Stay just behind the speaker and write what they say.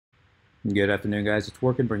Good afternoon, guys. It's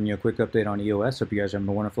working, bringing you a quick update on EOS. Hope you guys are having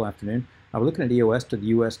a wonderful afternoon. We're looking at EOS to the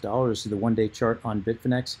US dollar. This is the one-day chart on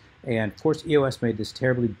Bitfinex. And of course, EOS made this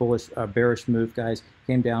terribly bullish, bearish move, guys.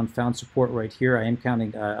 Came down, found support right here. I am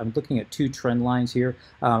counting, I'm looking at two trend lines here.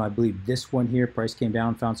 I believe this one here, price came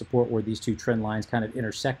down, found support where these two trend lines kind of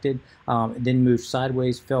intersected. Then moved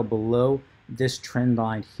sideways, fell below this trend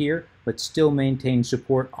line here, but still maintained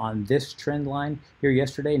support on this trend line here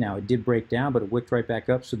yesterday. Now it did break down, but it wicked right back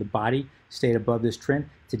up, so the body stayed above this trend.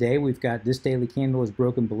 Today we've got this daily candle is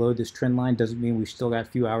broken below this trend line. Doesn't mean we've still got a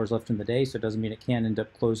few hours left in the day, so it doesn't mean it can end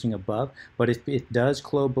up closing above. But if it does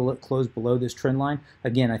close below this trend line,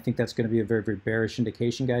 again, I think that's going to be a very, very bearish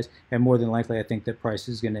indication, guys. And more than likely, I think that price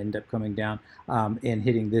is going to end up coming down and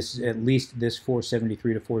hitting this, at least this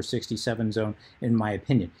 473 to 467 zone, in my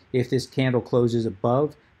opinion. If this candle closes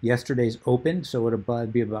above yesterday's open, so it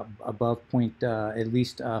would be about above point at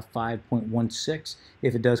least 5.16.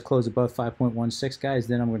 If it does close above 5.16, guys,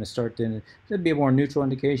 then I'm going to start. Then that'd be a more neutral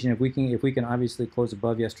indication. If we can obviously close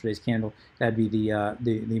above yesterday's candle, that'd be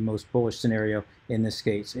the most bullish scenario in this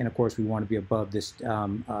case. And of course, we want to be above this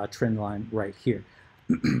trend line right here.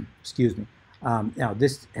 Excuse me. Now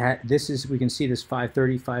this is, we can see this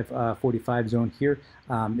 530, 545 zone here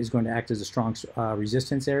is going to act as a strong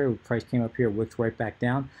resistance area. Price came up here, wicked right back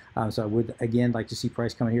down. So I would again like to see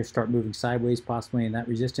price come in here, start moving sideways, possibly in that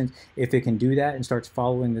resistance. If it can do that and starts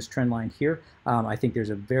following this trend line here, I think there's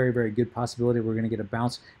a very, very good possibility we're going to get a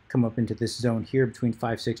bounce, come up into this zone here between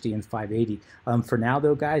 560 and 580. For now,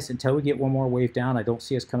 though, guys, until we get one more wave down, I don't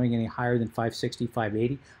see us coming any higher than 560,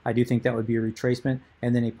 580. I do think that would be a retracement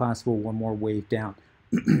and then a possible one more wave down.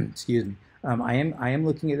 Excuse me. I am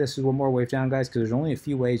looking at this as one more wave down, guys, because there's only a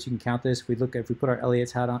few ways you can count this. If we put our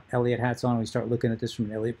Elliott hats on, and we start looking at this from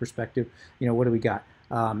an Elliott perspective, you know, what do we got?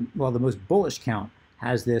 Well, the most bullish count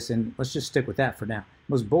has this, and let's just stick with that for now.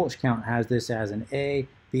 Most bullish count has this as an A,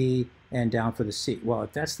 B, and down for the C. Well,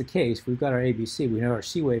 if that's the case, we've got our ABC. We know our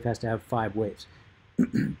C wave has to have 5 waves.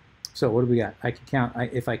 So what do we got? I can count.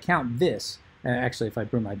 If I count this, actually, if I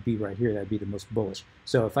bring my B right here, that'd be the most bullish.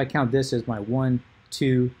 So if I count this as my 1,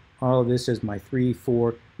 2, all of this as my 3,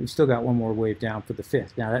 4, we've still got one more wave down for the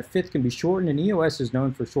 5th. Now that 5th can be shortened, and EOS is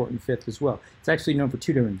known for shortened 5th as well. It's actually known for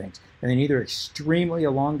two different things, and then either extremely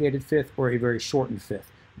elongated 5th or a very shortened 5th.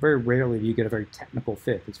 Very rarely do you get a very technical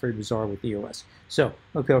 5th. It's very bizarre with EOS. So,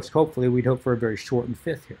 okay, hopefully we'd hope for a very shortened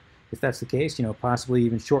 5th here. If that's the case, you know, possibly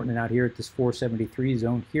even shorten it out here at this 473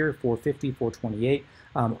 zone here, 450, 428.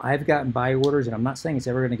 I've gotten buy orders, and I'm not saying it's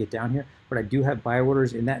ever going to get down here, but I do have buy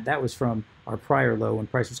orders, and that was from our prior low when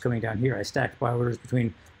price was coming down here. I stacked buy orders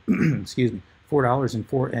between, excuse me, $4 and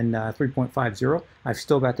 3.50. I've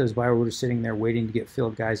still got those buy orders sitting there waiting to get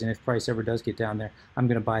filled, guys, and if price ever does get down there, I'm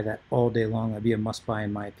going to buy that all day long. That'd be a must buy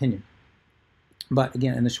in my opinion. But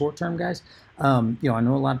again, in the short term, guys, you know, I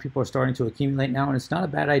know a lot of people are starting to accumulate now, and it's not a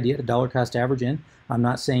bad idea to dollar cost average in. I'm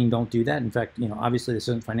not saying don't do that. In fact, you know, obviously this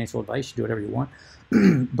isn't financial advice. You do whatever you want.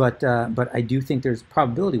 but I do think there's,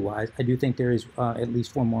 probability-wise, I do think there is at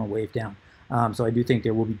least one more wave down. So I do think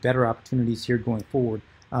there will be better opportunities here going forward.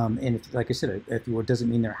 And if, like I said, if it doesn't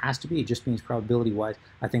mean there has to be, it just means probability-wise,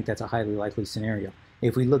 I think that's a highly likely scenario.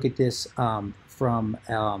 If we look at this from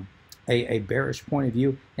a bearish point of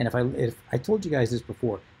view, and if I told you guys this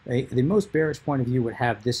before, the most bearish point of view would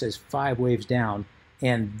have this as 5 waves down,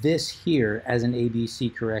 and this here as an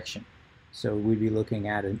ABC correction. So we'd be looking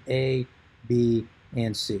at an A, B,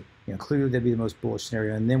 and C. You know, clearly that'd be the most bullish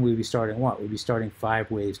scenario, and then we'd be starting what? We'd be starting 5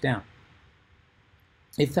 waves down.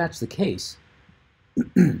 If that's the case,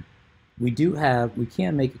 we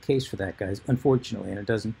can make a case for that, guys. Unfortunately, and it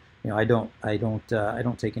doesn't. You know, I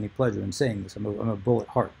don't take any pleasure in saying this. I'm a bull at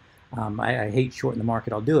heart. I hate shorting the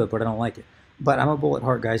market. I'll do it, but I don't like it. But I'm a bull at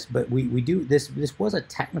heart, guys. But we do this. This was a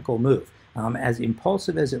technical move. As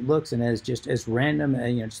impulsive as it looks, and as just as random,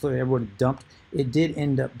 you know, just literally everyone dumped. It did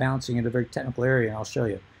end up bouncing in a very technical area, and I'll show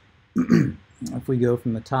you. If we go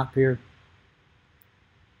from the top here,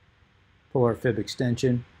 pull our fib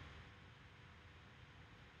extension.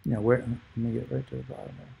 You know, let me get right to the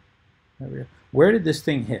bottom there. There we go. Where did this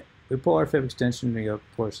thing hit? We pull our fib extension, we go,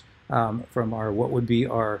 of course, from our, what would be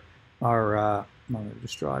our I'm going to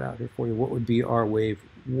just draw it out here for you. What would be our wave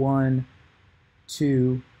 1,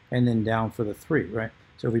 2, and then down for the 3, right?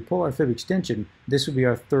 So if we pull our fib extension, this would be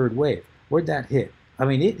our 3rd wave. Where'd that hit? I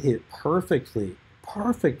mean, it hit perfectly,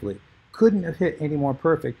 perfectly. Couldn't have hit any more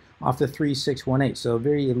perfect off the 3618. So a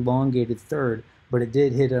very elongated 3rd, but it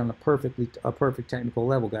did hit it on a perfect technical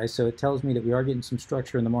level, guys. So it tells me that we are getting some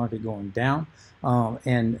structure in the market going down.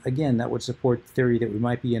 And again, that would support the theory that we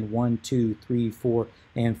might be in 1, 2, 3, 4,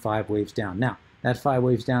 and 5 waves down. Now, that 5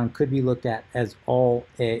 waves down could be looked at as all,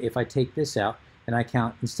 if I take this out and I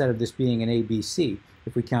count, instead of this being an ABC,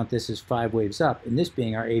 if we count this as 5 waves up and this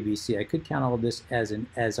being our ABC, I could count all of this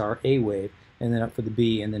as our A wave, and then up for the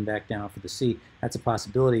B, and then back down for the C. That's a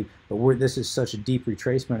possibility, but this is such a deep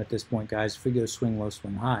retracement at this point, guys. If we go swing low,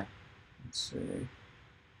 swing high, let's see,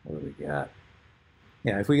 what do we got?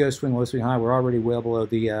 Yeah, if we go swing low, swing high, we're already well below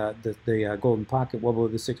the golden pocket, well below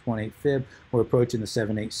the 6.8 fib. We're approaching the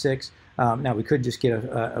 786. Now, we could just get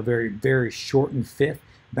a very, very shortened fifth,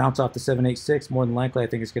 bounce off the 786. More than likely, I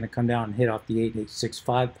think it's going to come down and hit off the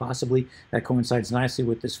 8865 possibly. That coincides nicely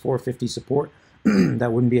with this 450 support.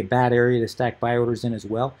 That wouldn't be a bad area to stack buy orders in as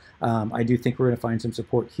well. I do think we're going to find some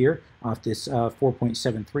support here off this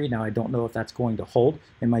 4.73. Now, I don't know if that's going to hold.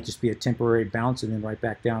 It might just be a temporary bounce and then right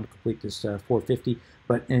back down to complete this 450.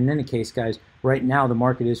 But in any case, guys, right now the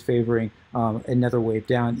market is favoring another wave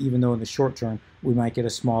down, even though in the short term we might get a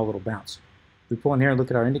small little bounce. If we pull in here and look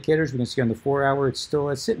at our indicators, we can see on the 4 hour it's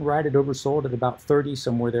sitting right at oversold at about 30,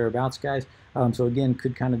 somewhere thereabouts, guys. So again,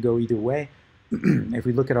 could kind of go either way. If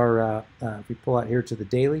we look at our, if we pull out here to the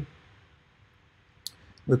daily,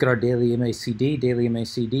 look at our daily MACD. Daily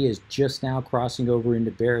MACD is just now crossing over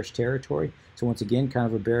into bearish territory. So once again, kind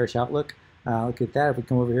of a bearish outlook. Look at that. If we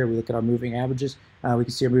come over here, we look at our moving averages. We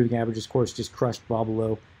can see our moving averages, of course, just crushed well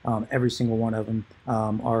below every single one of them.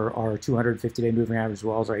 Our 250-day moving average, as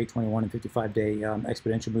well as our 821 and 55-day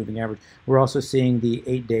exponential moving average. We're also seeing the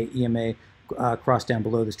 8-day EMA cross down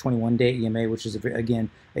below this 21-day EMA, which is, again,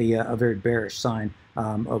 a very bearish sign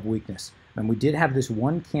of weakness. And we did have this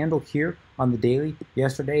one candle here on the daily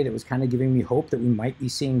yesterday that was kind of giving me hope that we might be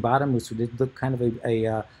seeing bottom, which did look kind of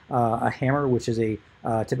a hammer, which is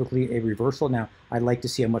typically a reversal. Now, I'd like to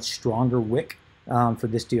see a much stronger wick for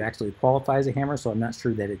this to actually qualify as a hammer, so I'm not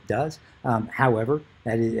sure that it does. However,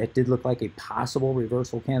 it did look like a possible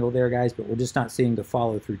reversal candle there, guys, but we're just not seeing the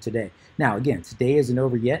follow through today. Now, again, today isn't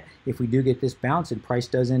over yet. If we do get this bounce and price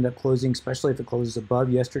does end up closing, especially if it closes above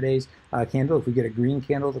yesterday's candle, if we get a green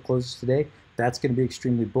candle that closes today, that's going to be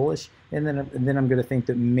extremely bullish. And then I'm going to think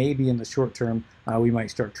that maybe in the short term we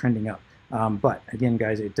might start trending up. But again,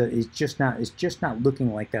 guys, it's just not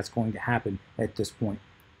looking like that's going to happen at this point.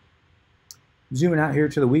 Zooming out here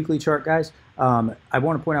to the weekly chart, guys, I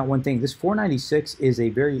want to point out one thing. This 496 is a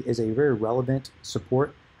very relevant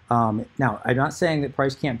support. Now, I'm not saying that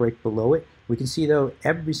price can't break below it. We can see, though,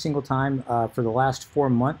 every single time for the last 4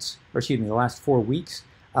 months, or excuse me, the last 4 weeks,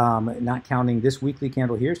 not counting this weekly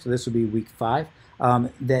candle here, so this will be week 5,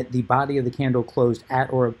 that the body of the candle closed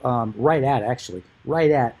at, or right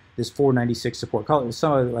at this 496 support.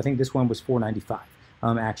 I think this one was 495.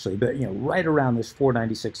 Actually, but right around this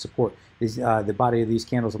 496 support is the body of these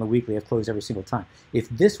candles on the weekly have closed every single time. If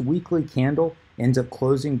this weekly candle ends up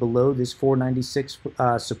closing below this 496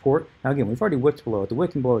 support, now again, we've already wicked below it. The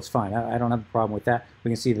wicking below is fine. I don't have a problem with that. We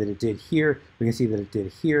can see that it did here. We can see that it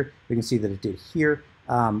did here. We can see that it did here.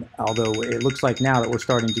 Although it looks like now that we're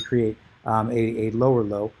starting to create a lower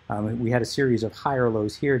low. We had a series of higher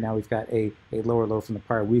lows here. Now we've got a lower low from the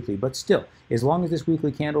prior weekly. But still, as long as this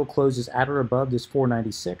weekly candle closes at or above this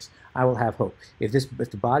 496, I will have hope. If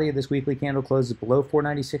the body of this weekly candle closes below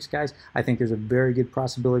 496, guys, I think there's a very good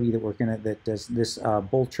possibility that this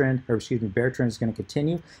bull trend, or excuse me, bear trend is going to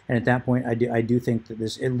continue. And at that point, I do think that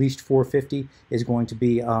this at least 450 is going to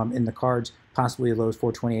be in the cards. Possibly as low as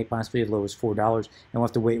 428, possibly as low as $4, and we'll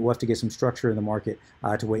have to wait. We'll have to get some structure in the market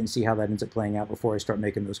to wait and see how that ends up playing out before I start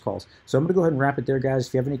making those calls. So I'm going to go ahead and wrap it there, guys.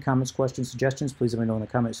 If you have any comments, questions, suggestions, please let me know in the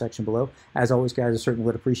comment section below. As always, guys, I certainly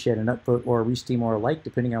would appreciate an upvote or a re-steam or a like,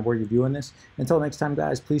 depending on where you're viewing this. Until next time,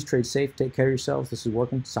 guys, please trade safe, take care of yourselves. This is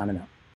Working, signing out.